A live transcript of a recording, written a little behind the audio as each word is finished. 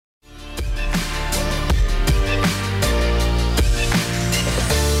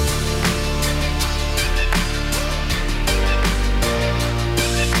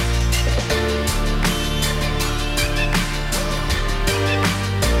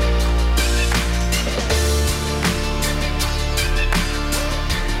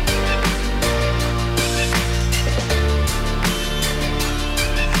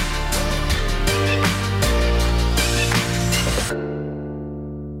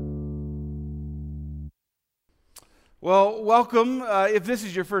Well, welcome. If this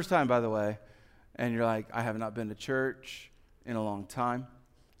is your first time, by the way, and you're like, I have not been to church in a long time,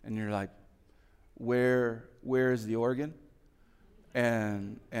 and you're like, where is the organ?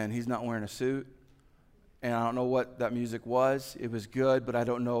 And he's not wearing a suit, and I don't know what that music was. It was good, but I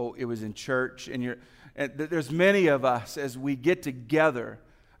don't know it was in church. And there's many of us as we get together.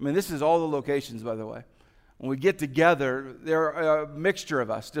 I mean, this is all the locations, by the way. When we get together, there are a mixture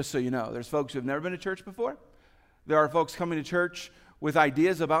of us, just so you know. There's folks who have never been to church before. There are folks coming to church with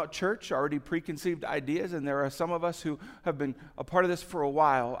ideas about church, already preconceived ideas, and there are some of us who have been a part of this for a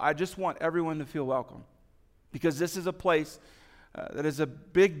while. I just want everyone to feel welcome because this is a place that is a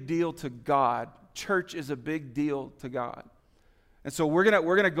big deal to God. Church is a big deal to God. And so we're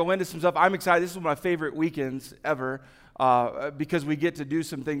gonna go into some stuff. I'm excited. This is one of my favorite weekends ever because we get to do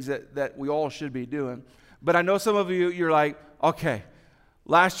some things that we all should be doing. But I know some of you, you're like, okay,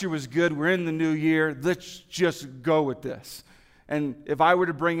 last year was good. We're in the new year. Let's just go with this. And if I were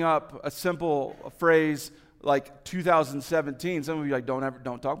to bring up a simple phrase like 2017, some of you are like,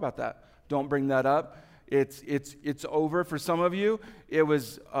 don't talk about that. Don't bring that up. It's over for some of you. It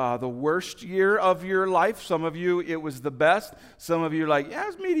was the worst year of your life. Some of you, it was the best. Some of you are like, yeah,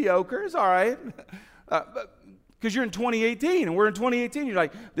 it's mediocre. It's all right. Because you're in 2018, and we're in 2018. You're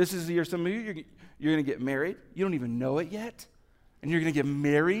like, this is the year. Some of you, you're going to get married. You don't even know it yet. And you're going to get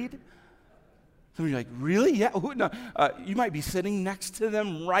married? Some of you are like, really? Yeah. No. You might be sitting next to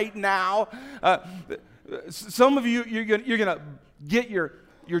them right now. Some of you, you're going to get your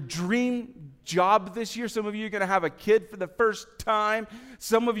dream job this year. Some of you are going to have a kid for the first time.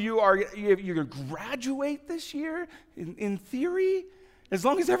 Some of you you're going to graduate this year, in theory, as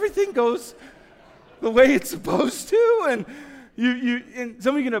long as everything goes the way it's supposed to. And and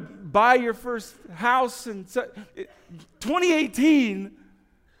some of you are going to buy your first house. And 2018,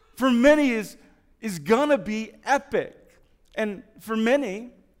 for many, is going to be epic. And for many,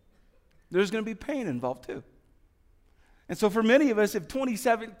 there's going to be pain involved too. And so for many of us, if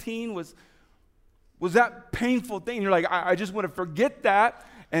 2017 was that painful thing, you're like, I just want to forget that.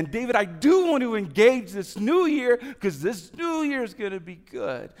 And David, I do want to engage this new year because this new year is going to be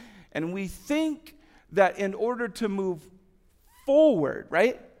good. And we think that in order to move forward,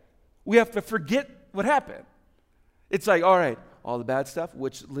 right, we have to forget what happened. It's like, all right, all the bad stuff,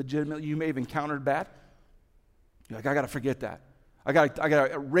 which legitimately you may have encountered bad. You're like, I got to forget that. I got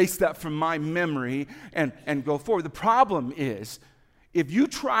to erase that from my memory and go forward. The problem is, if you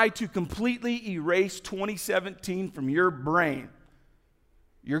try to completely erase 2017 from your brain,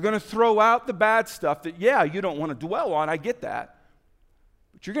 you're going to throw out the bad stuff that, yeah, you don't want to dwell on. I get that.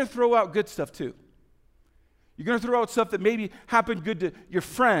 But you're going to throw out good stuff too. You're going to throw out stuff that maybe happened good to your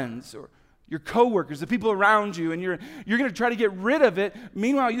friends or your coworkers, the people around you, and you're going to try to get rid of it.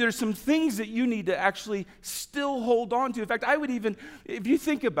 Meanwhile, there's some things that you need to actually still hold on to. In fact, I would even, if you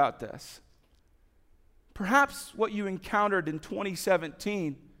think about this, perhaps what you encountered in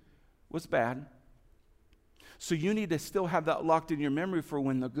 2017 was bad. So you need to still have that locked in your memory for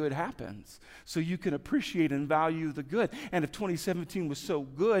when the good happens, so you can appreciate and value the good. And if 2017 was so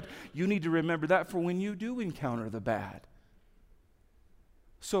good, you need to remember that for when you do encounter the bad.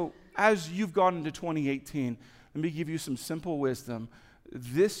 So as you've gone into 2018, let me give you some simple wisdom.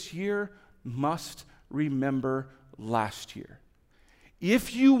 This year must remember last year.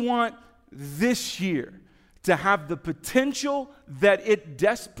 If you want this year to have the potential that it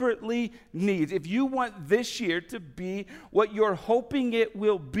desperately needs, if you want this year to be what you're hoping it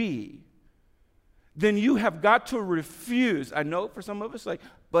will be, then you have got to refuse. I know for some of us,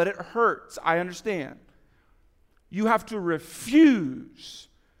 but it hurts. I understand. You have to refuse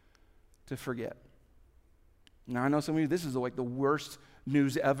to forget. Now, I know some of you, this is like the worst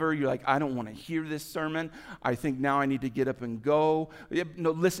news ever. You're like, I don't want to hear this sermon. I think now I need to get up and go.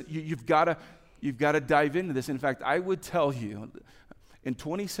 No, listen, you've got to dive into this. In fact, I would tell you, in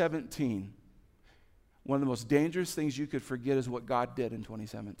 2017, one of the most dangerous things you could forget is what God did in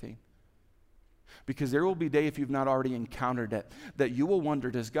 2017. Because there will be a day, if you've not already encountered it, that you will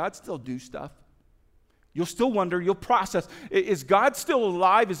wonder, does God still do stuff? You'll still wonder, you'll process, is God still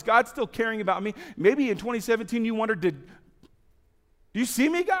alive? Is God still caring about me? Maybe in 2017 you wondered, do you see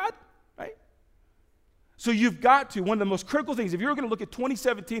me, God? Right? So you've got to, one of the most critical things, if you're going to look at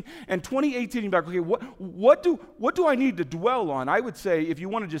 2017 and 2018, you're like, okay, what do I need to dwell on? I would say, if you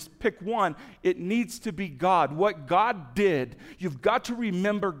want to just pick one, it needs to be God. What God did, you've got to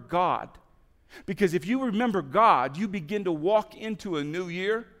remember God. Because if you remember God, you begin to walk into a new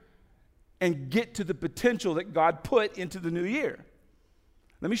year and get to the potential that God put into the new year.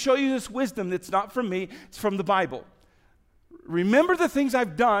 Let me show you this wisdom that's not from me, it's from the Bible. Remember the things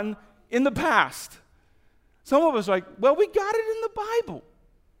I've done in the past. Some of us are like, well, we got it in the Bible.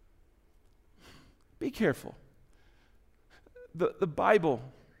 Be careful. The Bible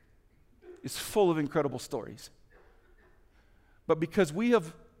is full of incredible stories. But because we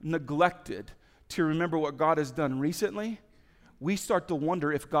have neglected to remember what God has done recently, we start to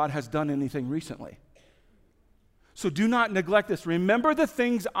wonder if God has done anything recently. So do not neglect this. Remember the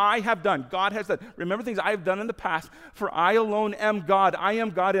things I have done. God has done. Remember things I have done in the past, for I alone am God. I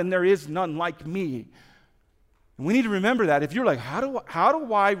am God, and there is none like me. And we need to remember that. If you're like, how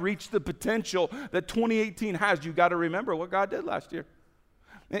do I reach the potential that 2018 has? You got to remember what God did last year.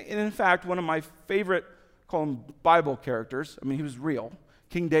 And in fact, one of my favorite, call him Bible characters, I mean, he was real,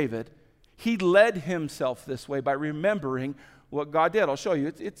 King David, he led himself this way by remembering what God did. I'll show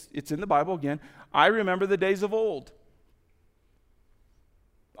you. It's in the Bible again. I remember the days of old.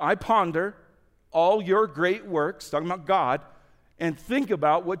 I ponder all your great works, talking about God, and think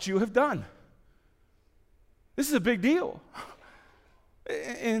about what you have done. This is a big deal.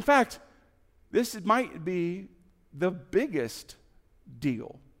 In fact, this might be the biggest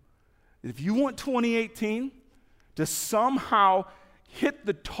deal. If you want 2018 to somehow hit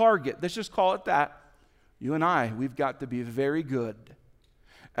the target, let's just call it that, you and I, we've got to be very good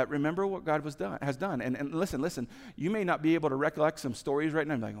at remember what God has done. And listen, you may not be able to recollect some stories right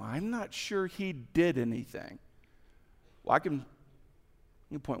now. I'm like, well, I'm not sure he did anything. Well, I can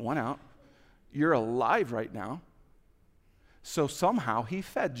point one out. You're alive right now. So somehow he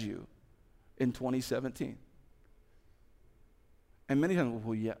fed you in 2017. And many times,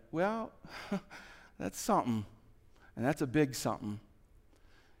 that's something. And that's a big something.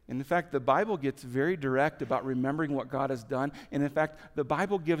 And in fact, the Bible gets very direct about remembering what God has done. And in fact, the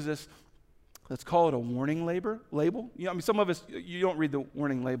Bible gives us, let's call it a warning label. You know, I mean, some of us, you don't read the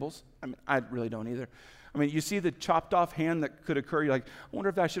warning labels. I mean, I really don't either. I mean, you see the chopped off hand that could occur. You're like, I wonder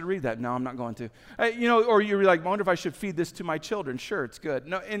if I should read that. No, I'm not going to. Or you're like, I wonder if I should feed this to my children. Sure, it's good.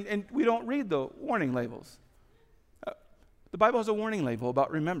 No, and we don't read the warning labels. The Bible has a warning label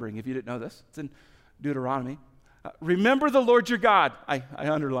about remembering, if you didn't know this. It's in Deuteronomy. Remember the Lord your God. I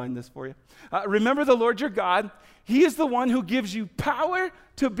underlined this for you. Remember the Lord your God. He is the one who gives you power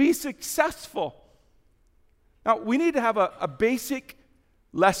to be successful. Now, we need to have a basic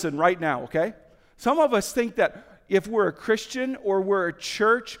lesson right now, okay? Some of us think that if we're a Christian or we're a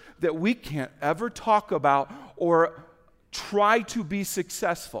church that we can't ever talk about or try to be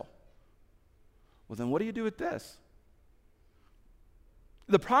successful. Well, then what do you do with this?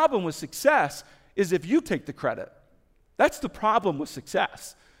 The problem with success is if you take the credit. That's the problem with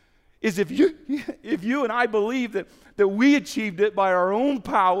success. Is if you and I believe that we achieved it by our own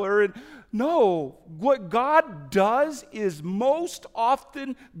power. And no, what God does is most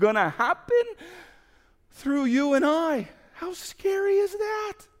often going to happen through you and I. How scary is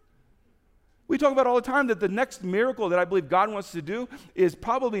that? We talk about all the time that the next miracle that I believe God wants to do is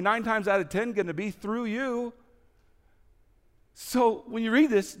probably 9 times out of 10 going to be through you. So when you read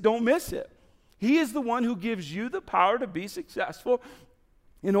this, don't miss it. He is the one who gives you the power to be successful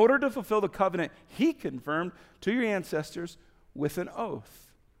in order to fulfill the covenant he confirmed to your ancestors with an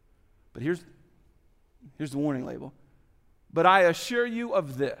oath. But here's the warning label. But I assure you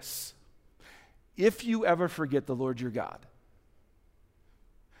of this, if you ever forget the Lord your God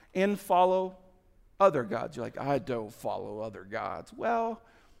and follow other gods, you're like, I don't follow other gods. Well,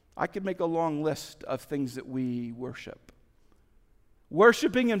 I could make a long list of things that we worship.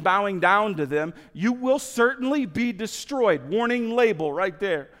 Worshiping and bowing down to them, you will certainly be destroyed. Warning label right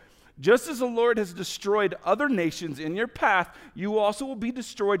there. Just as the Lord has destroyed other nations in your path, you also will be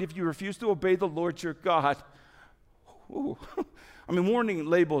destroyed if you refuse to obey the Lord your God. Ooh. I mean, warning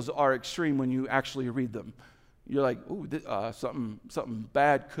labels are extreme when you actually read them. You're like, ooh, something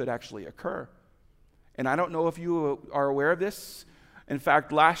bad could actually occur. And I don't know if you are aware of this. In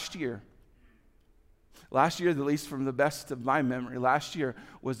fact, last year, at least from the best of my memory, last year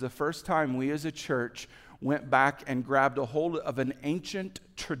was the first time we as a church went back and grabbed a hold of an ancient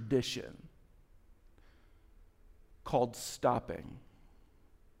tradition called stopping.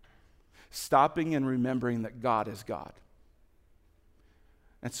 Stopping and remembering that God is God.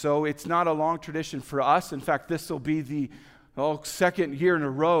 And so it's not a long tradition for us. In fact, this will be the second year in a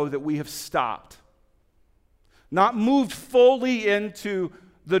row that we have stopped. Not moved fully into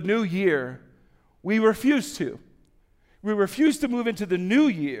the new year. We refuse to. We refuse to move into the new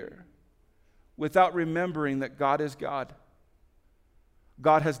year without remembering that God is God.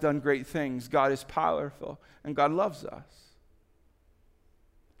 God has done great things. God is powerful. And God loves us.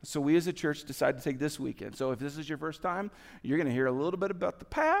 So we as a church decided to take this weekend. So if this is your first time, you're going to hear a little bit about the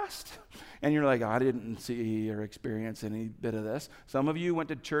past. And you're like, I didn't see or experience any bit of this. Some of you went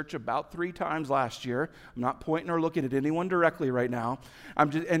to church about 3 times last year. I'm not pointing or looking at anyone directly right now.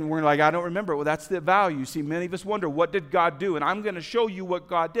 And we're like, I don't remember. Well, that's the value. See, many of us wonder, what did God do? And I'm going to show you what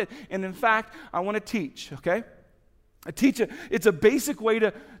God did. And in fact, I want to teach, okay? It's a basic way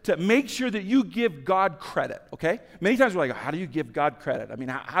to make sure that you give God credit, okay? Many times we're like, how do you give God credit? I mean,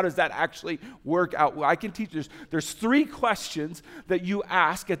 how does that actually work out? Well, I can teach you. There's 3 questions that you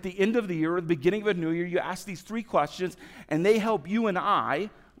ask at the end of the year or the beginning of a new year. You ask these 3 questions, and they help you and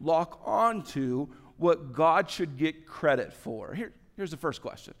I lock onto what God should get credit for. Here's the first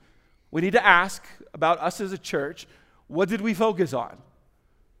question. We need to ask about us as a church, what did we focus on?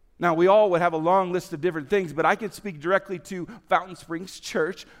 Now, we all would have a long list of different things, but I can speak directly to Fountain Springs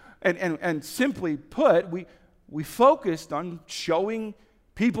Church, and simply put, we focused on showing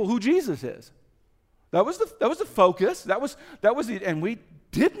people who Jesus is. That was the focus. That was it, and we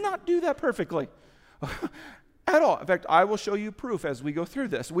did not do that perfectly at all. In fact, I will show you proof as we go through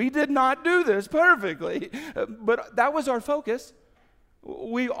this. We did not do this perfectly, but that was our focus.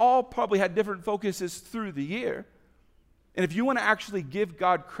 We all probably had different focuses through the year. And if you want to actually give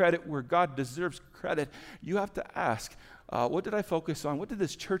God credit where God deserves credit, you have to ask, what did I focus on? What did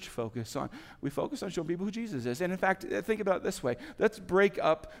this church focus on? We focus on showing people who Jesus is. And in fact, think about it this way. Let's break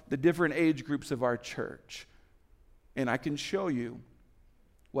up the different age groups of our church. And I can show you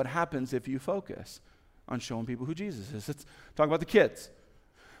what happens if you focus on showing people who Jesus is. Let's talk about the kids.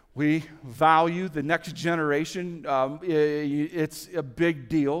 We value the next generation. It's a big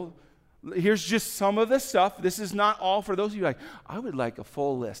deal. Here's just some of the stuff. This is not all for those of you like, I would like a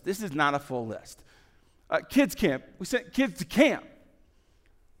full list. This is not a full list. Kids camp. We sent kids to camp.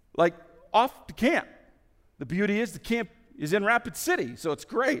 Like, off to camp. The beauty is the camp is in Rapid City, so it's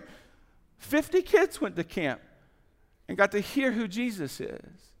great. 50 kids went to camp and got to hear who Jesus is.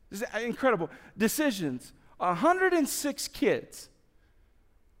 This is incredible. Decisions. 106 kids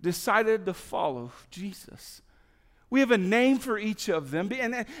decided to follow Jesus. We have a name for each of them.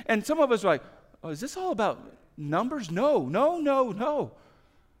 And some of us are like, oh, is this all about numbers? No.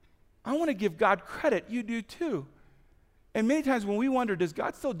 I want to give God credit. You do too. And many times when we wonder, does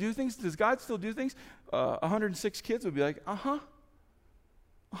God still do things? 106 kids would be like,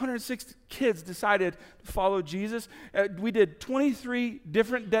 106 kids decided to follow Jesus. We did 23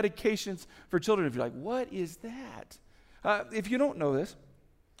 different dedications for children. If you're like, what is that? If you don't know this,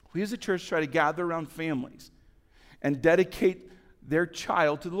 we as a church try to gather around families and dedicate their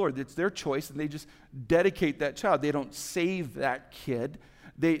child to the Lord. It's their choice, and they just dedicate that child. They don't save that kid.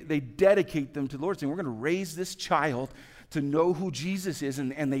 They dedicate them to the Lord, saying, we're going to raise this child to know who Jesus is,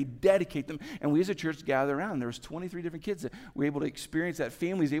 and they dedicate them. And we as a church gather around. There was 23 different kids that were able to experience that.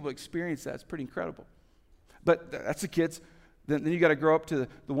 Families able to experience that. It's pretty incredible. But that's the kids. Then you got to grow up to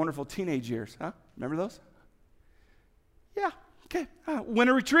the wonderful teenage years. Huh? Remember those? Yeah. Okay.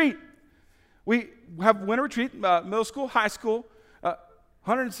 Winter retreat. We have winter retreat, middle school, high school,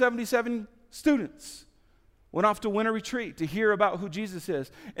 177 students went off to winter retreat to hear about who Jesus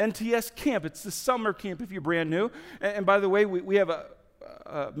is. NTS camp, it's the summer camp if you're brand new. And by the way, we have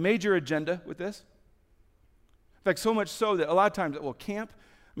a major agenda with this. In fact, so much so that a lot of times,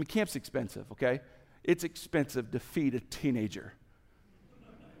 camp's expensive, okay? It's expensive to feed a teenager.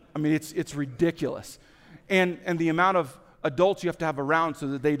 I mean, it's ridiculous. And the amount of adults you have to have around so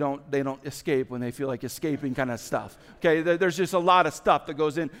that they don't escape when they feel like escaping kind of stuff. Okay, there's just a lot of stuff that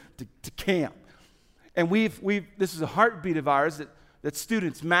goes into camp. And this is a heartbeat of ours that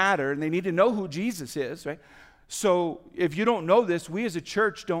students matter and they need to know who Jesus is, right? So if you don't know this, we as a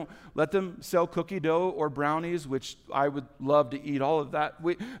church don't let them sell cookie dough or brownies, which I would love to eat all of that.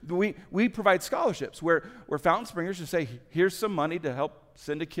 We provide scholarships where Fountain Springers just say, here's some money to help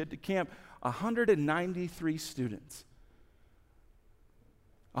send a kid to camp. 193 students.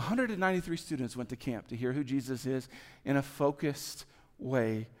 193 students went to camp to hear who Jesus is in a focused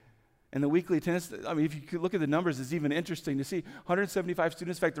way. And the weekly attendance, I mean, if you could look at the numbers, it's even interesting to see 175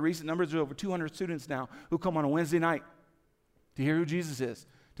 students. In fact, the recent numbers are over 200 students now who come on a Wednesday night to hear who Jesus is,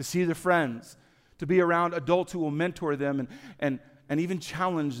 to see their friends, to be around adults who will mentor them and even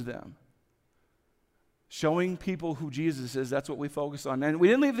challenge them. Showing people who Jesus is, that's what we focus on. And we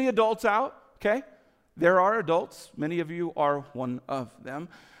didn't leave the adults out, okay? There are adults. Many of you are one of them.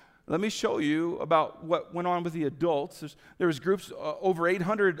 Let me show you about what went on with the adults. There was groups, over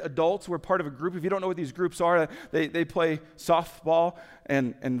 800 adults were part of a group. If you don't know what these groups are, they play softball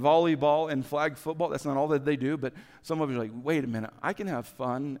and volleyball and flag football. That's not all that they do, but some of you are like, wait a minute, I can have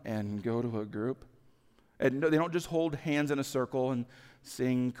fun and go to a group. And no, they don't just hold hands in a circle and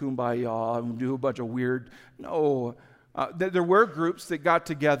sing Kumbaya and do a bunch of weird, no. There were groups that got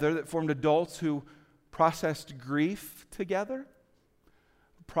together that formed adults who processed grief together,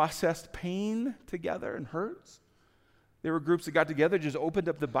 processed pain together and hurts. There were groups that got together, just opened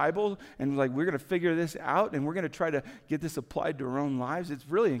up the Bible and was like, we're going to figure this out and we're going to try to get this applied to our own lives. It's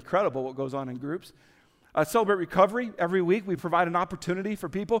really incredible what goes on in groups. Celebrate Recovery. Every week we provide an opportunity for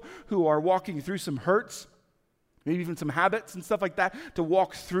people who are walking through some hurts, maybe even some habits and stuff like that, to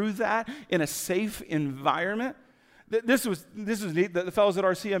walk through that in a safe environment. This was neat. The fellows at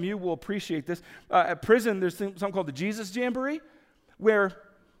our CMU will appreciate this. At prison, there's something called the Jesus Jamboree, where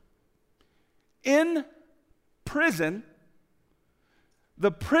in prison,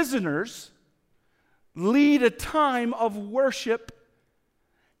 the prisoners lead a time of worship,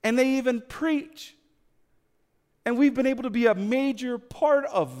 and they even preach. And we've been able to be a major part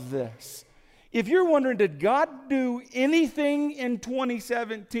of this. If you're wondering, did God do anything in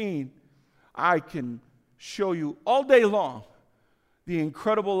 2017? I can show you all day long the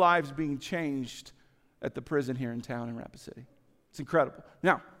incredible lives being changed at the prison here in town in Rapid City. It's incredible.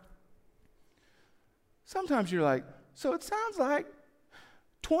 Now, sometimes you're like, so it sounds like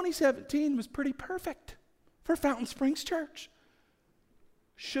 2017 was pretty perfect for Fountain Springs Church.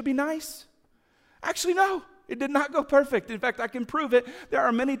 Should be nice. Actually, no. It did not go perfect. In fact, I can prove it. There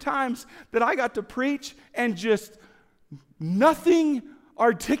are many times that I got to preach and just nothing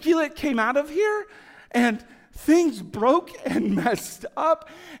articulate came out of here, and things broke and messed up.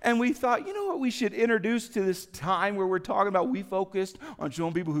 And we thought, you know what we should introduce to this time where we're talking about we focused on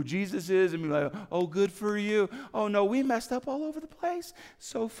showing people who Jesus is and be like, oh, good for you. Oh, no, we messed up all over the place.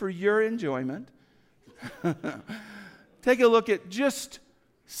 So for your enjoyment, take a look at just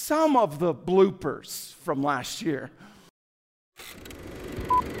some of the bloopers from last year.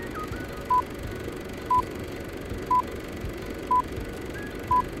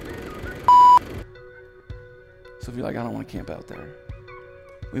 So if you're like, I don't want to camp out there,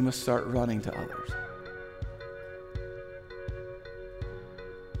 we must start running to others.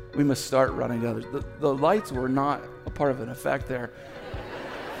 We must start running to others. The lights were not a part of an effect there.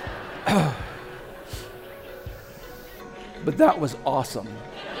 But that was awesome.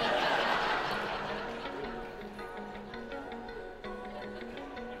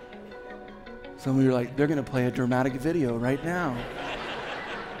 Some of you are like, they're going to play a dramatic video right now.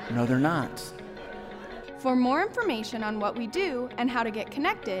 No, they're not. For more information on what we do and how to get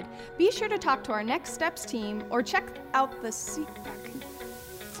connected, be sure to talk to our Next Steps team or check out the seat back in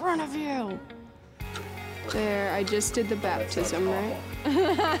front of you. There, I just did the baptism, right?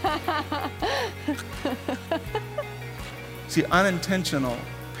 See, unintentional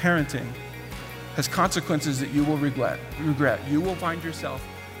parenting has consequences that you will regret. You will find yourself.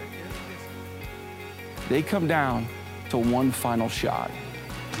 They come down to one final shot.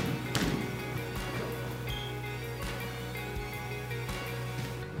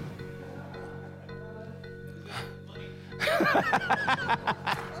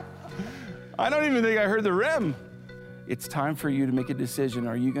 I don't even think I heard the rim. It's time for you to make a decision.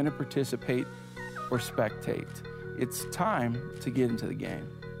 Are you going to participate or spectate? It's time to get into the game.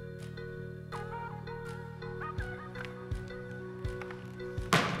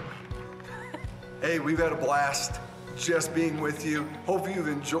 Hey, we've had a blast just being with you. Hope you've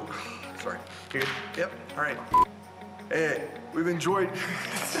enjoyed. Sorry. Good. Yep. All right. Hey, we've enjoyed.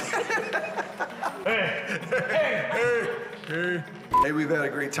 Hey, we've had a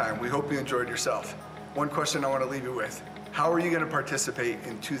great time. We hope you enjoyed yourself. One question I want to leave you with. How are you going to participate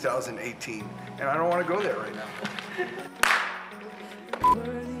in 2018? And I don't want to go there right now.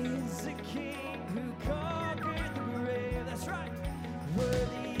 Worthy is the King who conquered the grave. That's right.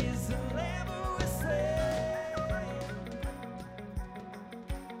 Worthy is the Lamb who was slain.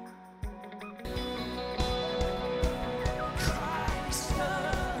 Christ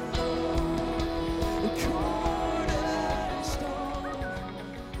alone, the cornerstone.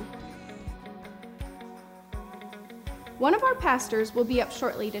 One of our pastors will be up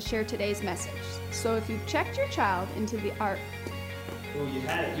shortly to share today's message. So if you've checked your child into the art... Well, you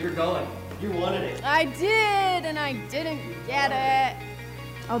had it. You were going. You wanted it. I did, and I didn't get it.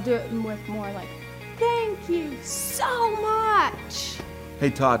 I'll do it with more like, thank you so much. Hey,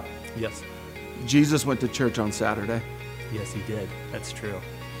 Todd. Yes. Jesus went to church on Saturday. Yes, he did. That's true.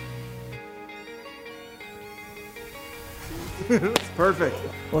 It's perfect.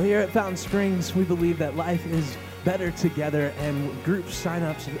 Well, here at Fountain Springs, we believe that life is better together, and group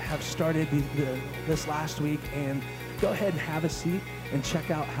signups have started this last week. And go ahead and have a seat and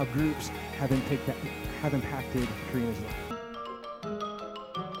check out how groups have impacted Karina's life.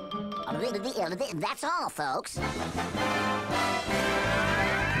 That's all, folks.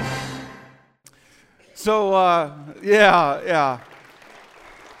 So, yeah.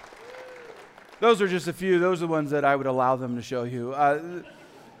 Those are just a few. Those are the ones that I would allow them to show you.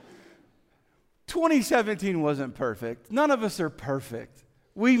 2017 wasn't perfect. None of us are perfect.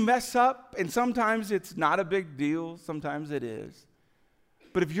 We mess up, and sometimes it's not a big deal. Sometimes it is.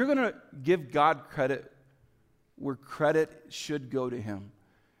 But if you're going to give God credit where credit should go to him,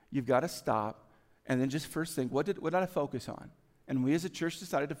 you've got to stop and then just first think, what did I focus on? And we as a church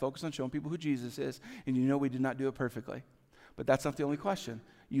decided to focus on showing people who Jesus is, and you know we did not do it perfectly. But that's not the only question.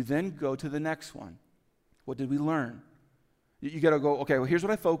 You then go to the next one. What did we learn? You got to go, okay, well, here's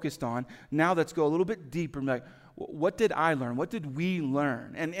what I focused on. Now let's go a little bit deeper and be like, what did I learn? What did we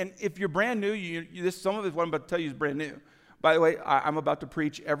learn? And if you're brand new, some of what I'm about to tell you is brand new. By the way, I'm about to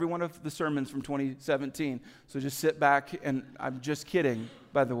preach every one of the sermons from 2017, so just sit back, and I'm just kidding,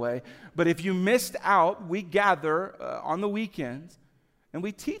 by the way. But if you missed out, we gather on the weekends, and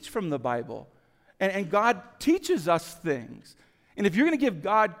we teach from the Bible. And God teaches us things. And if you're going to give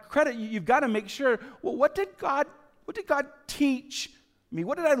God credit, you've got to make sure, well, what did God teach me?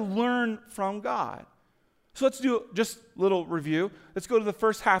 What did I learn from God? So let's do just a little review. Let's go to the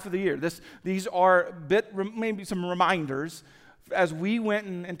first half of the year. These are maybe some reminders as we went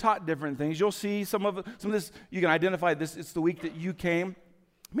and taught different things. You'll see some of this. You can identify this. It's the week that you came.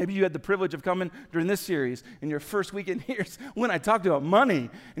 Maybe you had the privilege of coming during this series, and your first week in here when I talked about money,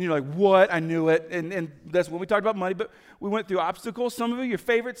 and you're like, what? I knew it. And that's when we talked about money, but we went through obstacles. Some of you, your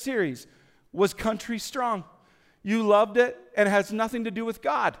favorite series was Country Strong. You loved it, and it has nothing to do with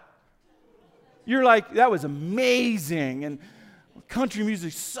God. You're like, that was amazing, and country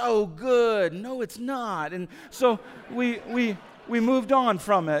music's so good. No, it's not. And so we moved on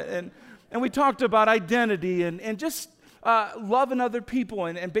from it, and we talked about identity and just loving other people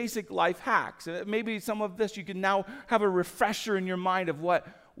and basic life hacks. Maybe some of this you can now have a refresher in your mind of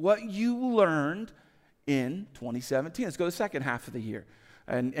what you learned in 2017. Let's go to the second half of the year.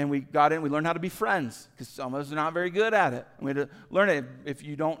 And we got in, we learned how to be friends, because some of us are not very good at it. We had to learn it. If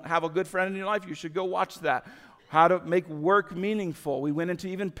you don't have a good friend in your life, you should go watch that. How to make work meaningful. We went into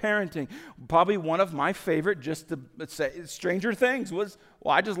even parenting. Probably one of my favorite, just to say, Stranger Things was,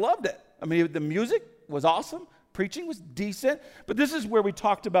 well, I just loved it. I mean, the music was awesome. Preaching was decent. But this is where we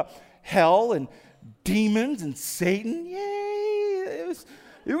talked about hell and demons and Satan. Yay!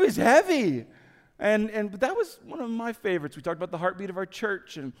 It was heavy. But that was one of my favorites. We talked about the heartbeat of our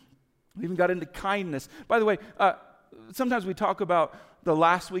church, and we even got into kindness. By the way, sometimes we talk about the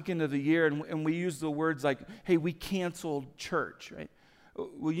last weekend of the year, and we use the words like, hey, we canceled church, right?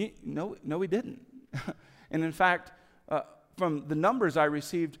 Well, no, we didn't. And in fact, from the numbers I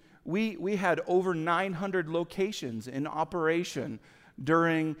received, we had over 900 locations in operation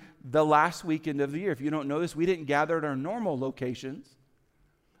during the last weekend of the year. If you don't know this, we didn't gather at our normal locations.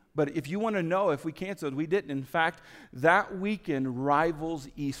 But if you want to know if we canceled, we didn't. In fact, that weekend rivals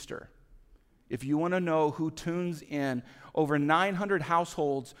Easter. If you want to know who tunes in, over 900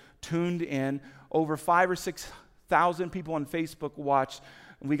 households tuned in, over 5,000 or 6,000 people on Facebook watched,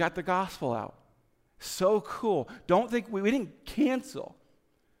 and we got the gospel out. So cool. Don't think we didn't cancel.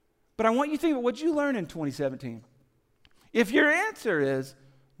 But I want you to think about what you learned in 2017. If your answer is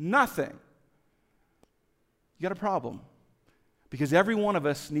nothing, you got a problem. Because every one of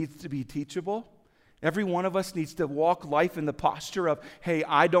us needs to be teachable. Every one of us needs to walk life in the posture of, hey,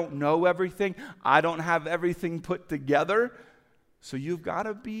 I don't know everything. I don't have everything put together. So you've got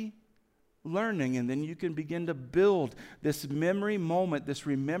to be learning, and then you can begin to build this memory moment, this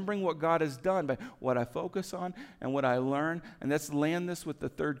remembering what God has done by what I focus on and what I learn. And let's land this with the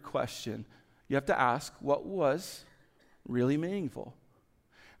third question. You have to ask, what was really meaningful?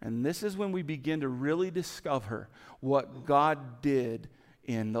 And this is when we begin to really discover what God did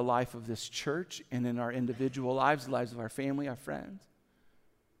in the life of this church and in our individual lives, the lives of our family, our friends.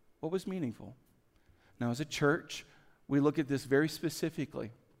 What was meaningful? Now, as a church, we look at this very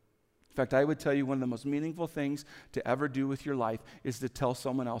specifically. In fact, I would tell you one of the most meaningful things to ever do with your life is to tell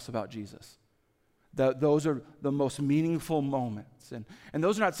someone else about Jesus. Those are the most meaningful moments. And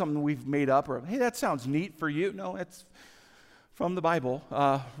those are not something we've made up or, hey, that sounds neat for you. No, it's from the Bible.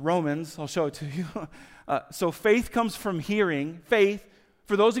 Romans, I'll show it to you. So faith comes from hearing. Faith,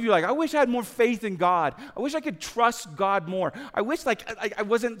 for those of you like, I wish I had more faith in God. I wish I could trust God more. I wish I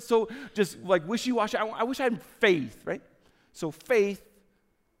wasn't so just like wishy-washy. I wish I had faith, right? So faith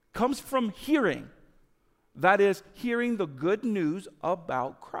comes from hearing. That is, hearing the good news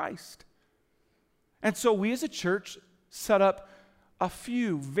about Christ. And so we as a church set up a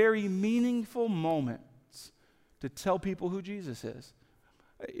few very meaningful moments to tell people who Jesus is.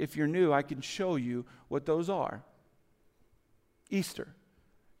 If you're new, I can show you what those are. Easter,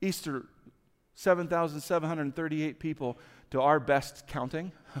 7,738 people, to our best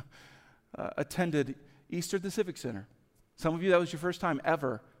counting, attended Easter at the Civic Center. Some of you, that was your first time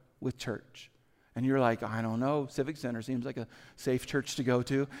ever with church. And you're like, I don't know, Civic Center seems like a safe church to go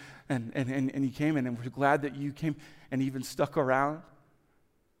to. And you came in, and we're glad that you came and even stuck around.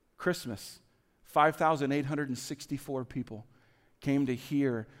 Christmas, 5,864 people came to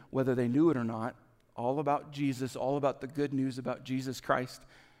hear, whether they knew it or not, all about Jesus, all about the good news about Jesus Christ.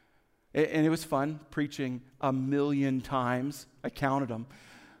 And it was fun preaching 1,000,000 times. I counted them.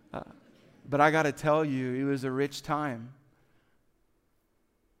 But I got to tell you, it was a rich time.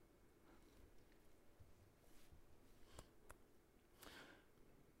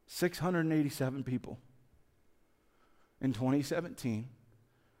 $687 people in 2017.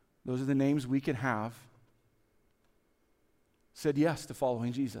 Those are the names we could have. Said yes to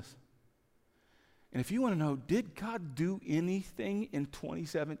following Jesus. And if you want to know, did God do anything in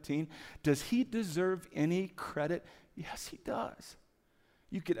 2017? Does he deserve any credit? Yes, he does.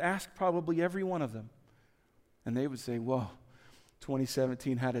 You could ask probably every one of them. And they would say, well,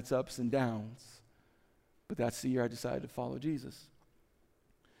 2017 had its ups and downs. But that's the year I decided to follow Jesus.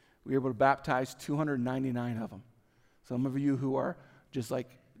 We were able to baptize 299 of them. Some of you who are just like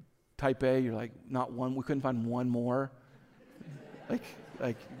type A, you're like, not one, we couldn't find one more. like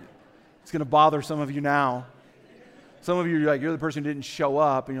it's going to bother some of you now. Some of you, you're the person who didn't show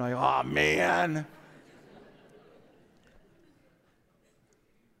up, and you're like, oh, man.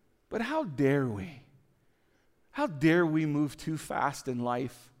 But how dare we? How dare we move too fast in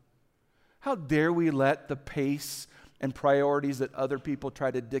life? How dare we let the pace and priorities that other people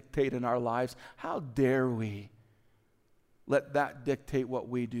try to dictate in our lives, how dare we let that dictate what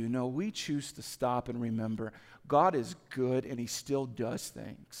we do? No, we choose to stop and remember God is good and he still does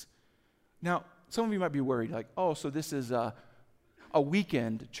things. Now, some of you might be worried, like, oh, so this is a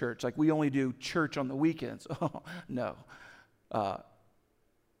weekend church, like we only do church on the weekends. Oh, no.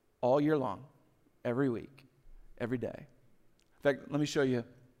 All year long, every week, every day. In fact, let me show you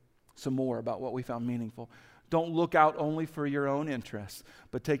some more about what we found meaningful. Don't look out only for your own interests,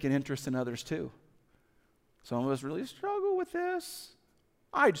 but take an interest in others too. Some of us really struggle with this.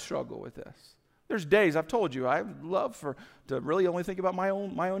 I'd struggle with this. There's days, I've told you, I would love to really only think about my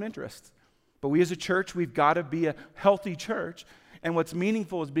own interests. But we as a church, we've got to be a healthy church. And what's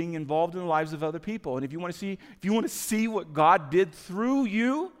meaningful is being involved in the lives of other people. And if you want to see what God did through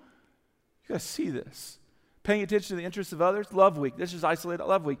you, you got to see this. Paying attention to the interests of others. Love Week. This is isolated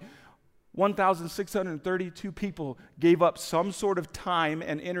Love Week. 1,632 people gave up some sort of time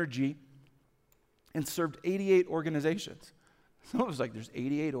and energy and served 88 organizations. Some of us like, there's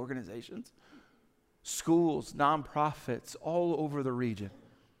 88 organizations. Schools, nonprofits, all over the region.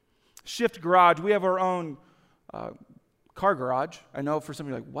 Shift Garage, we have our own car garage. I know for some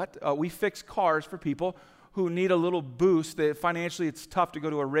of you, like, what? We fix cars for people who need a little boost. Financially, it's tough to go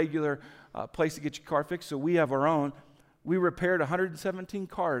to a regular place to get your car fixed, so we have our own. We repaired 117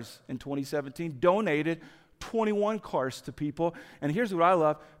 cars in 2017, donated 21 cars to people. And here's what I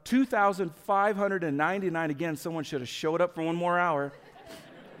love, 2,599, again, someone should have showed up for one more hour.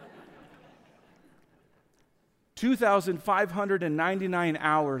 2,599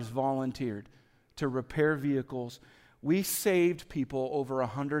 hours volunteered to repair vehicles. We saved people over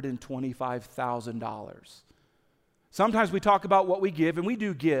 $125,000. Sometimes we talk about what we give, and we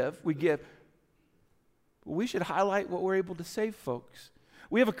do give. We give. But we should highlight what we're able to save folks.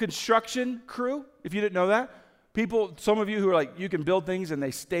 We have a construction crew, if you didn't know that. People, some of you who are like, you can build things and they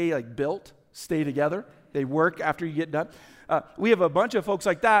stay like built, stay together. They work after you get done. We have a bunch of folks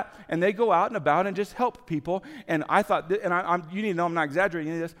like that, and they go out and about and just help people. And I thought, you need to know I'm not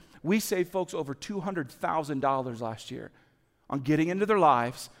exaggerating any of this, we saved folks over $200,000 last year on getting into their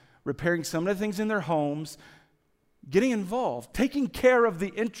lives, repairing some of the things in their homes, getting involved, taking care of the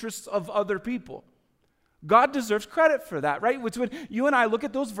interests of other people. God deserves credit for that, right? It's when you and I look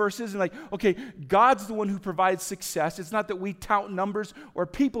at those verses and like, okay, God's the one who provides success. It's not that we tout numbers or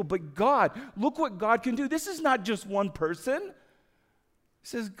people, but God. Look what God can do. This is not just one person. It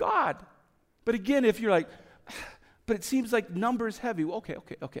says God. But again, if you're like, but it seems like numbers heavy. Okay.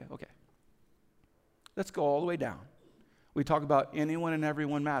 Let's go all the way down. We talk about anyone and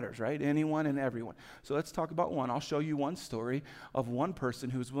everyone matters, right? Anyone and everyone. So let's talk about one. I'll show you one story of one person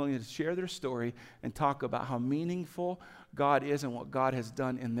who's willing to share their story and talk about how meaningful God is and what God has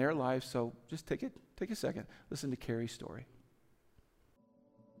done in their lives. So just take a second. Listen to Carrie's story.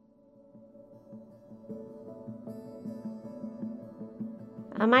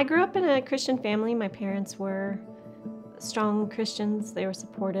 I grew up in a Christian family. My parents were strong Christians. They were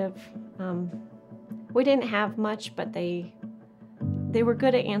supportive. We didn't have much, but they were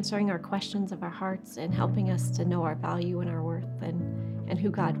good at answering our questions of our hearts and helping us to know our value and our worth and who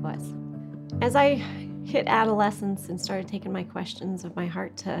God was. As I hit adolescence and started taking my questions of my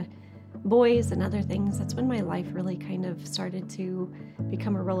heart to boys and other things, that's when my life really kind of started to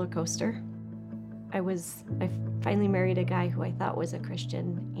become a roller coaster. I finally married a guy who I thought was a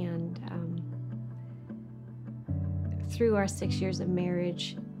Christian, and through our 6 years of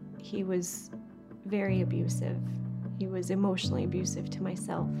marriage, he was very abusive. He was emotionally abusive to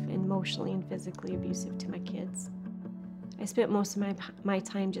myself, emotionally and physically abusive to my kids. I spent most of my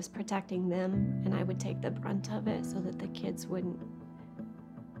time just protecting them, and I would take the brunt of it so that the kids wouldn't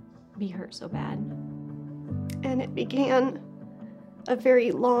be hurt so bad. And it began a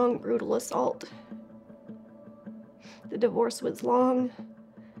very long, brutal assault. The divorce was long.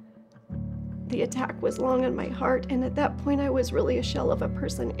 The attack was long on my heart, and at that point I was really a shell of a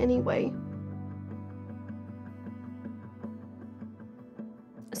person anyway.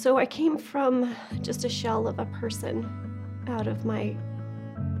 So I came from just a shell of a person out of my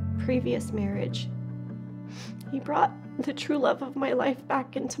previous marriage. He brought the true love of my life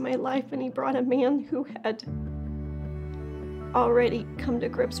back into my life, and he brought a man who had already come to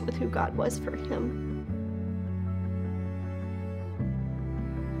grips with who God was for him.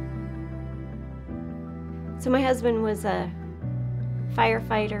 So my husband was a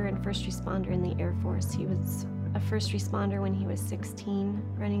firefighter and first responder in the Air Force. He was a first responder when he was 16,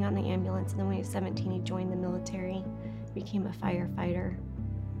 running on the ambulance, and then when he was 17, he joined the military, became a firefighter.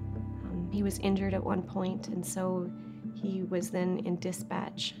 He was injured at one point, and so he was then in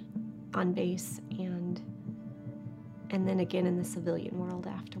dispatch on base and then again in the civilian world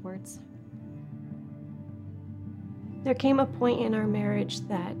afterwards. There came a point in our marriage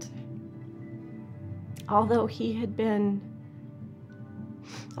that although he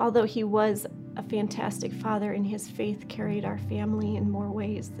was a fantastic father, and his faith carried our family in more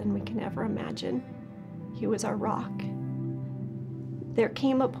ways than we can ever imagine, he was our rock. There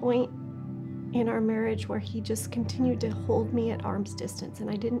came a point in our marriage where he just continued to hold me at arm's distance, and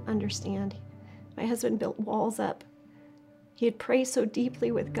I didn't understand. My husband built walls up. He had prayed so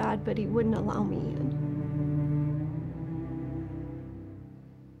deeply with God, but he wouldn't allow me in.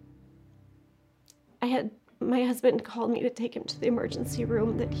 My husband called me to take him to the emergency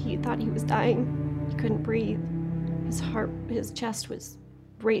room that he thought he was dying. He couldn't breathe. His chest was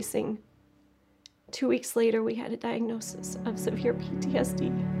racing. 2 weeks later, we had a diagnosis of severe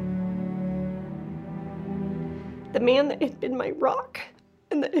PTSD. The man that had been my rock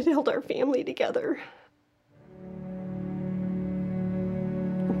and that had held our family together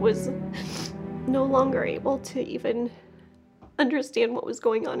was no longer able to even understand what was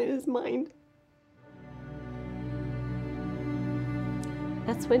going on in his mind.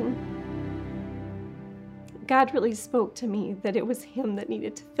 That's when God really spoke to me that it was him that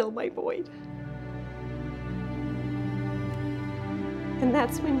needed to fill my void. And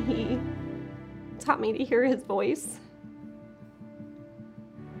that's when he taught me to hear his voice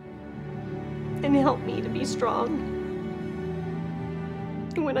and helped me to be strong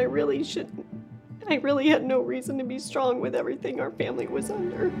when I really had no reason to be strong with everything our family was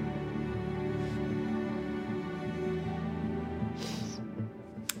under.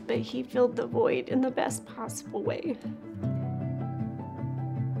 But he filled the void in the best possible way.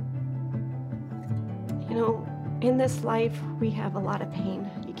 You know, in this life, we have a lot of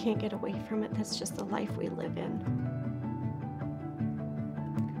pain. You can't get away from it. That's just the life we live in.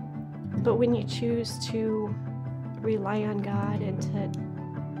 But when you choose to rely on God and to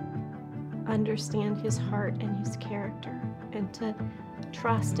understand his heart and his character and to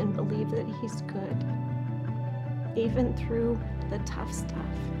trust and believe that he's good, even through the tough stuff,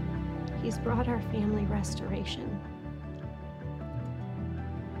 he's brought our family restoration.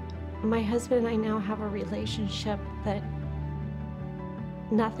 My husband and I now have a relationship that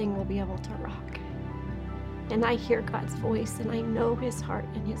nothing will be able to rock. And I hear God's voice, and I know his heart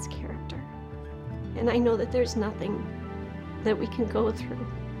and his character. And I know that there's nothing that we can go through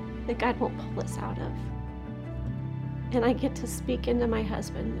that God won't pull us out of. And I get to speak into my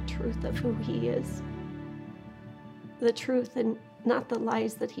husband the truth of who he is. The truth and not the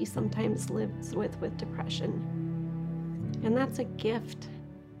lies that he sometimes lives with depression. And that's a gift,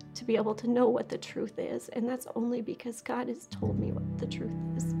 to be able to know what the truth is, and that's only because God has told me what the truth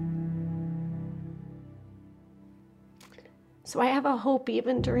is. So I have a hope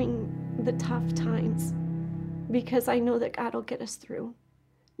even during the tough times, because I know that God will get us through,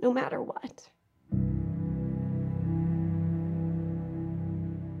 no matter what.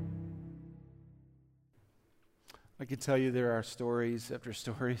 I can tell you there are stories after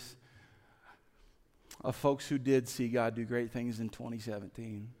stories of folks who did see God do great things in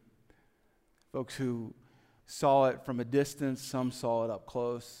 2017. Folks who saw it from a distance, some saw it up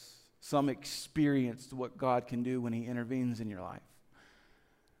close, some experienced what God can do when he intervenes in your life.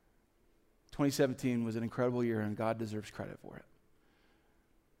 2017 was an incredible year, and God deserves credit for it.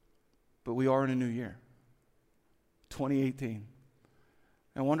 But we are in a new year, 2018.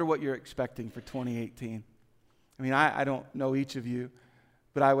 I wonder what you're expecting for 2018. I mean, I don't know each of you,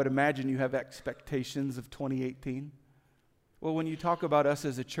 but I would imagine you have expectations of 2018. Well, when you talk about us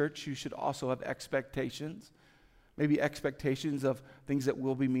as a church, you should also have expectations. Maybe expectations of things that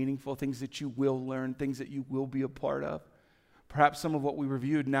will be meaningful, things that you will learn, things that you will be a part of. Perhaps some of what we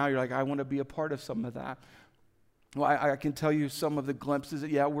reviewed now, you're like, I want to be a part of some of that. Well, I can tell you some of the glimpses that,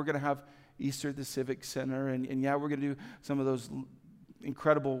 yeah, we're going to have Easter at the Civic Center, and yeah, we're going to do some of those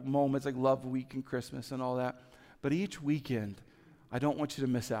incredible moments like Love Week and Christmas and all that. But each weekend, I don't want you to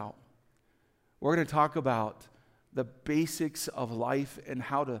miss out. We're going to talk about the basics of life and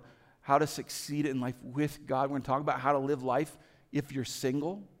how to succeed in life with God. We're going to talk about how to live life if you're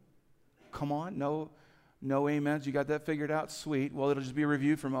single. Come on, no amens. You got that figured out? Sweet. Well, it'll just be a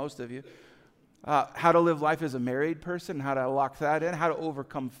review for most of you. How to live life as a married person, how to lock that in, how to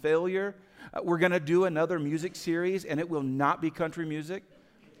overcome failure. We're going to do another music series, and it will not be country music.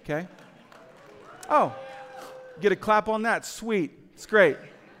 Okay? Oh, get a clap on that. Sweet. It's great.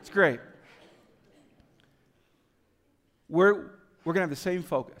 It's great. We're going to have the same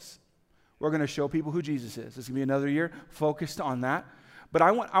focus. We're going to show people who Jesus is. This is going to be another year focused on that. But I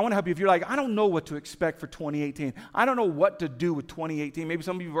want to help you. If you're like, I don't know what to expect for 2018. I don't know what to do with 2018. Maybe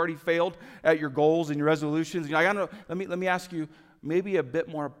some of you have already failed at your goals and your resolutions. You're like, I don't know. Let me ask you maybe a bit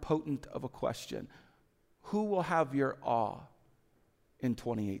more potent of a question. Who will have your awe in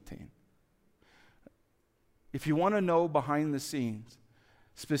 2018? If you want to know behind the scenes,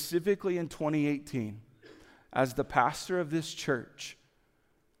 specifically in 2018, as the pastor of this church,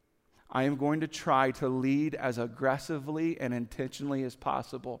 I am going to try to lead as aggressively and intentionally as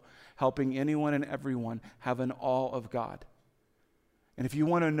possible, helping anyone and everyone have an awe of God. And if you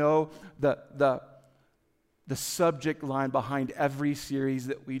want to know the subject line behind every series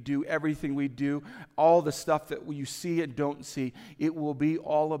that we do, everything we do, all the stuff that you see and don't see, it will be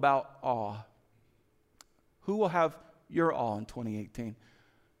all about awe. Who will have your awe in 2018?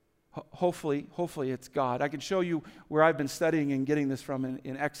 Hopefully it's God. I can show you where I've been studying and getting this from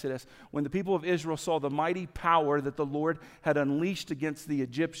in Exodus. When the people of Israel saw the mighty power that the Lord had unleashed against the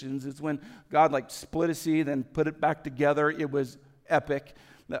Egyptians, it's when God split a sea, then put it back together. It was epic.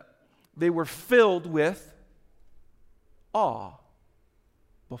 They were filled with awe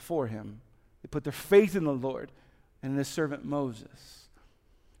before him. They put their faith in the Lord and in his servant Moses.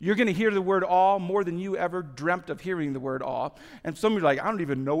 You're going to hear the word awe more than you ever dreamt of hearing the word awe. And some of you are like, I don't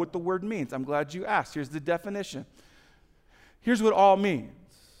even know what the word means. I'm glad you asked. Here's the definition. Here's what awe means.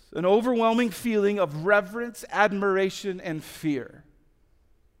 An overwhelming feeling of reverence, admiration, and fear.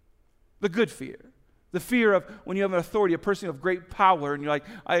 The good fear. The fear of when you have an authority, a person of great power, and you're like,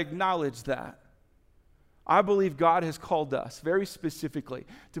 I acknowledge that. I believe God has called us very specifically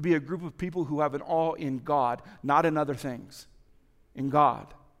to be a group of people who have an awe in God, not in other things. In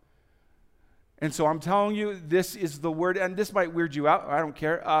God. And so I'm telling you, this is the word, and this might weird you out. I don't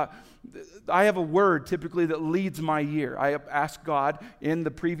care. I have a word typically that leads my year. I asked God in the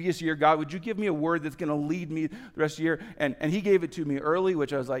previous year, God, would you give me a word that's going to lead me the rest of the year? And he gave it to me early,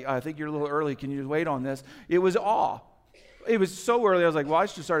 which I was like, I think you're a little early. Can you just wait on this? It was awe. It was so early. I was like, well, I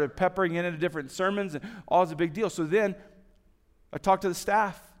just started peppering it into different sermons, and awe is a big deal. So then I talked to the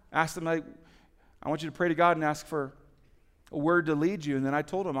staff, asked them, I want you to pray to God and ask for a word to lead you. And then I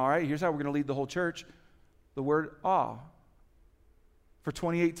told them, all right, here's how we're going to lead the whole church. The word awe. For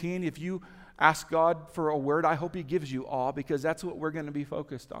 2018, if you ask God for a word, I hope he gives you awe, because that's what we're going to be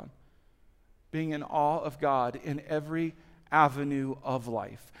focused on. Being in awe of God in every avenue of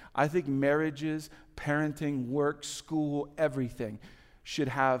life. I think marriages, parenting, work, school, everything should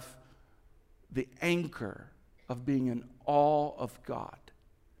have the anchor of being in awe of God.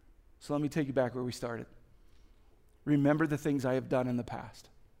 So let me take you back where we started. Remember the things I have done in the past.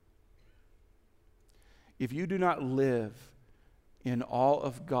 If you do not live in awe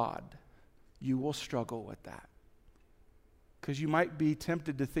of God, you will struggle with that. Because you might be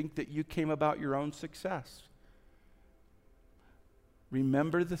tempted to think that you came about your own success.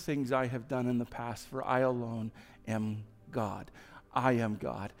 Remember the things I have done in the past, for I alone am God. I am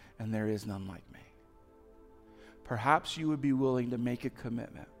God, and there is none like me. Perhaps you would be willing to make a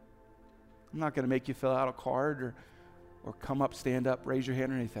commitment. I'm not going to make you fill out a card or come up, stand up, raise your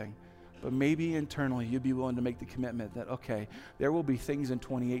hand or anything. But maybe internally you'd be willing to make the commitment that, okay, there will be things in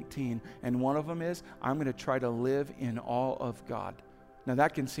 2018, and one of them is I'm going to try to live in awe of God. Now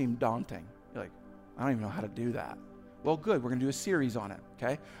that can seem daunting. You're like, I don't even know how to do that. Well, good. We're going to do a series on it,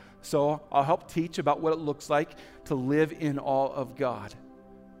 okay? So I'll help teach about what it looks like to live in awe of God.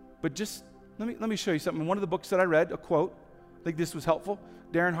 But just let me show you something. In one of the books that I read, a quote, I think this was helpful.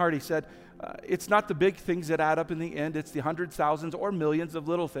 Darren Hardy said, it's not the big things that add up in the end. It's the hundreds, thousands, or millions of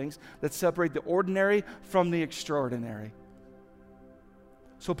little things that separate the ordinary from the extraordinary.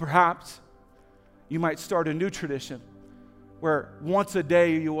 So perhaps you might start a new tradition where once a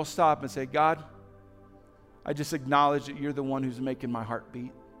day you will stop and say, God, I just acknowledge that you're the one who's making my heart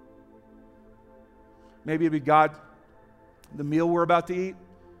beat. Maybe it'd be, God, the meal we're about to eat,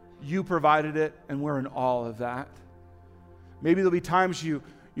 you provided it, and we're in awe of that. Maybe there'll be times you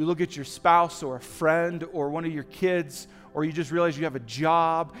look at your spouse or a friend or one of your kids, or you just realize you have a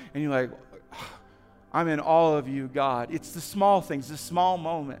job, and you're like, I'm in awe of you, God. It's the small things, the small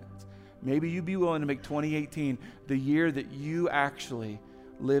moments. Maybe you'd be willing to make 2018 the year that you actually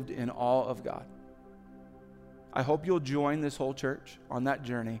lived in awe of God. I hope you'll join this whole church on that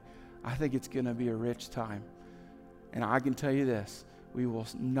journey. I think it's going to be a rich time. And I can tell you this, we will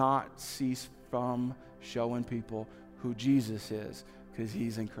not cease from showing people who Jesus is, because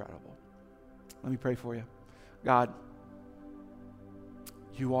he's incredible. Let me pray for you. God,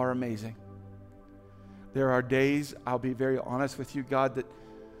 you are amazing. There are days, I'll be very honest with you, God, that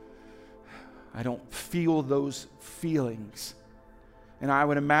I don't feel those feelings. And I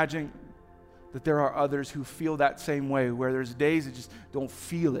would imagine that there are others who feel that same way, where there's days that just don't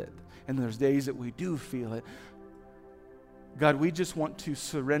feel it, and there's days that we do feel it. God, we just want to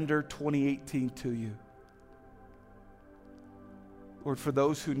surrender 2018 to you. Lord, for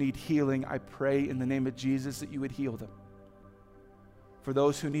those who need healing, I pray in the name of Jesus that you would heal them. For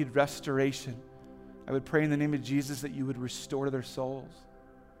those who need restoration, I would pray in the name of Jesus that you would restore their souls.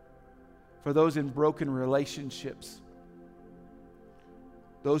 For those in broken relationships,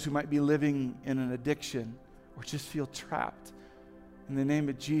 those who might be living in an addiction or just feel trapped, in the name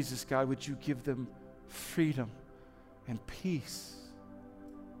of Jesus, God, would you give them freedom and peace?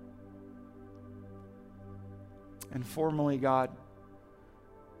 And formally, God,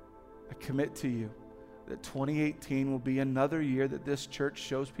 I commit to you that 2018 will be another year that this church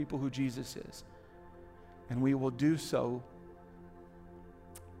shows people who Jesus is. And we will do so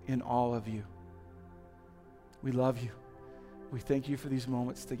in awe of you. We love you. We thank you for these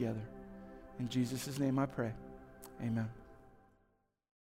moments together. In Jesus' name I pray. Amen.